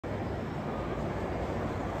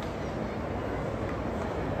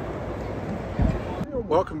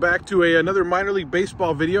Welcome back to another minor league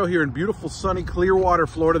baseball video here in beautiful sunny Clearwater,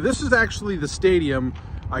 Florida. This is actually the stadium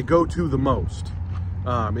I go to the most.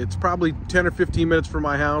 It's probably 10 or 15 minutes from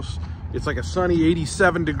my house. It's like a sunny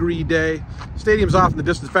 87-degree day. Stadium's off in the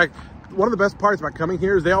distance. In fact, one of the best parts about coming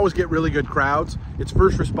here is they always get really good crowds. It's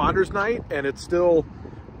first responders night and it's still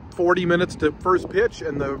 40 minutes to first pitch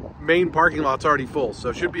and the main parking lot's already full. So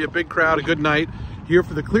it should be a big crowd, a good night here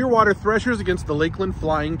for the Clearwater Threshers against the Lakeland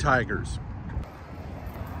Flying Tigers.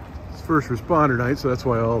 It's first responder night, so that's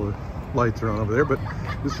why all the lights are on over there. But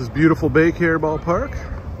this is beautiful Baycare Ballpark,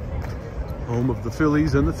 home of the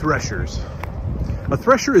Phillies and the Threshers. A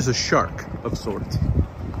thresher is a shark of sorts.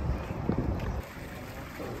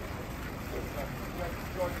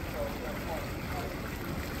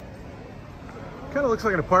 Kind of looks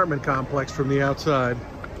like an apartment complex from the outside.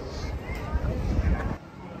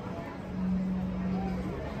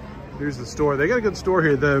 Here's the store. They got a good store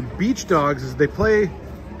here. The Beach Dogs, they play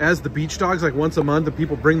as the Beach Dogs like once a month, and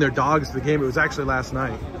people bring their dogs to the game. It was actually last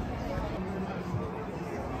night.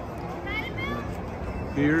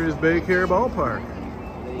 Here is Baycare Ballpark.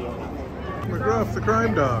 McGruff, the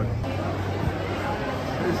crime dog.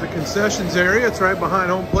 Here's the concessions area. It's right behind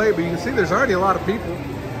home plate, but you can see there's already a lot of people.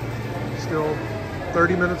 Still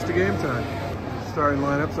 30 minutes to game time. Starting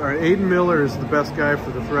lineups. All right, Aiden Miller is the best guy for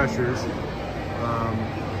the Threshers.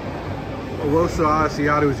 Olosa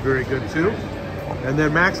Asiatu is very good too. And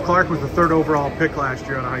then Max Clark was the 3rd overall pick last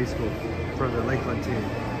year out of high school for the Lakeland team.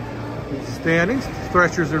 Here's the standings.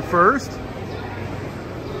 Threshers are first.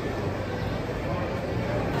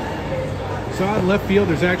 So out in left field,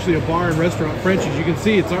 there's actually a bar and restaurant, Frenchie's. You can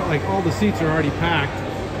see it's like all the seats are already packed.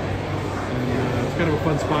 And it's kind of a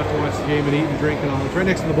fun spot to watch the game and eat and drink and all. It's right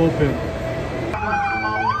next to the bullpen.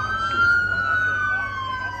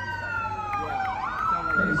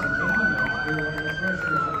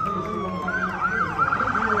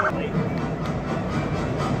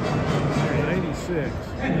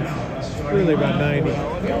 It's really about 90.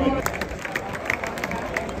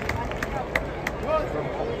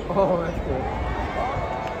 Oh, that's good.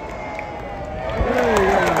 There you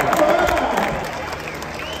go.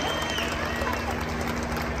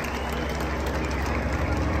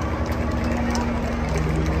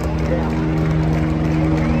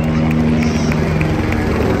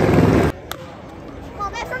 Come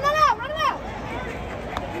on, Max, run it out, run it out.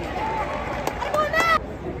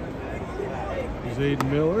 There's Aiden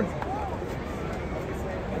Miller.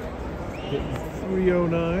 Hitting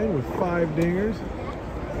 309 with 5 dingers.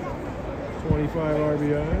 25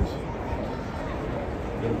 RBIs.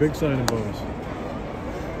 And a big signing bonus.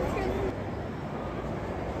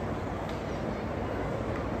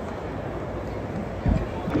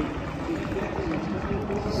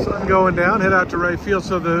 Sun going down, head out to right field.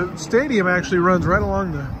 So the stadium actually runs right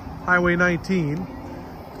along the Highway 19,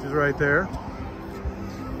 which is right there.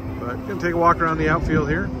 But gonna take a walk around the outfield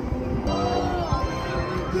here.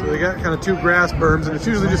 So they got kind of 2 grass berms, and it's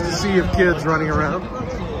usually just a sea of kids running around.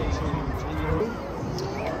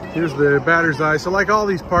 Here's the batter's eye. So like all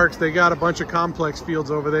these parks, they got a bunch of complex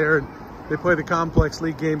fields over there, and they play the complex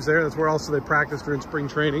league games there. That's where also they practice during spring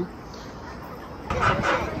training.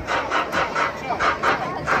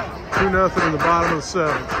 2-0 in the bottom of the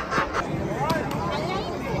 7th.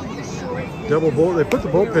 Double bolt. They put the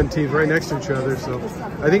bullpen teams right next to each other, so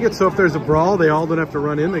I think it's so if there's a brawl, they all don't have to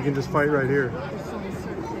run in. They can just fight right here.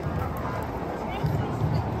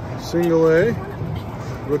 Single A,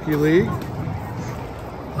 rookie league.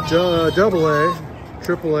 Double A,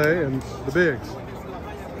 Triple A, and the bigs.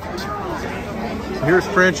 So here's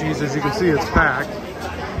Frenchie's. As you can see, it's packed.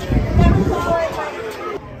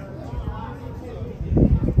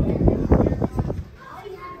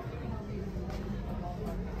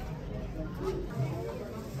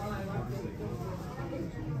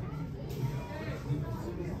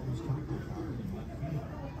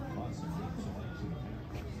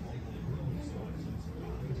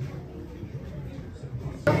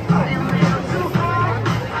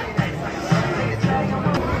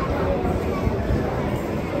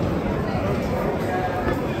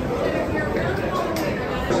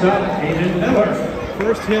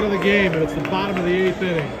 First hit of the game, and it's the bottom of the 8th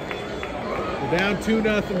inning. They're down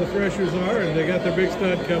 2-0, the Threshers are, and they got their big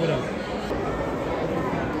stud coming up.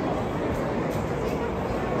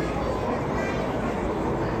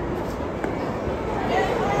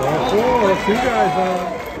 That's 2 guys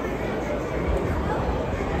on.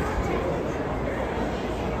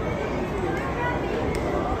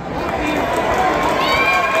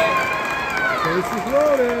 Bases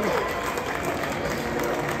loaded.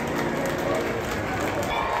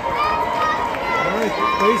 All right,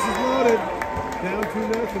 bases loaded. Down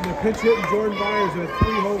 2-0. The pinch hitting Jordan Byers had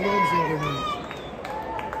 3 home runs the other night.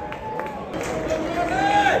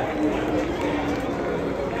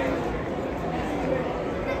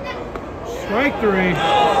 Strike 3.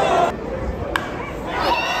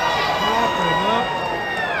 Popping up.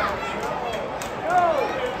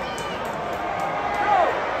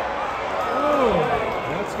 Oh,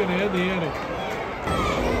 that's going to end the inning.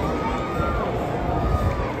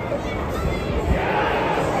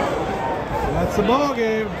 That's the ball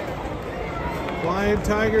game. Flying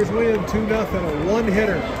Tigers win 2-0. A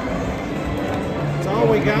 1-hitter. That's all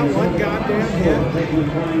we got. 1 goddamn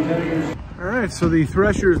hit. All right, so the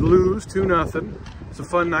Threshers lose 2-0. It's a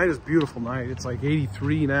fun night. It's a beautiful night. It's like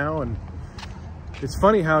 83 now, and it's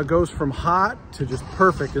funny how it goes from hot to just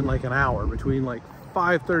perfect in like an hour, between like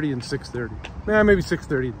 5:30 and 6:30. Yeah, maybe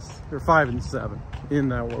 6:30 or 5 and 7 in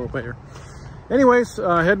that world there. Anyways,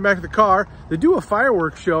 heading back to the car. They do a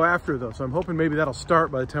fireworks show after though, so I'm hoping maybe that'll start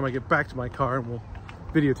by the time I get back to my car and we'll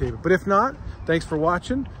videotape it. But if not, thanks for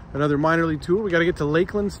watching. Another minor league tour. We got to get to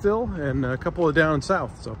Lakeland still and a couple of down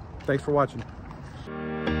south. So thanks for watching.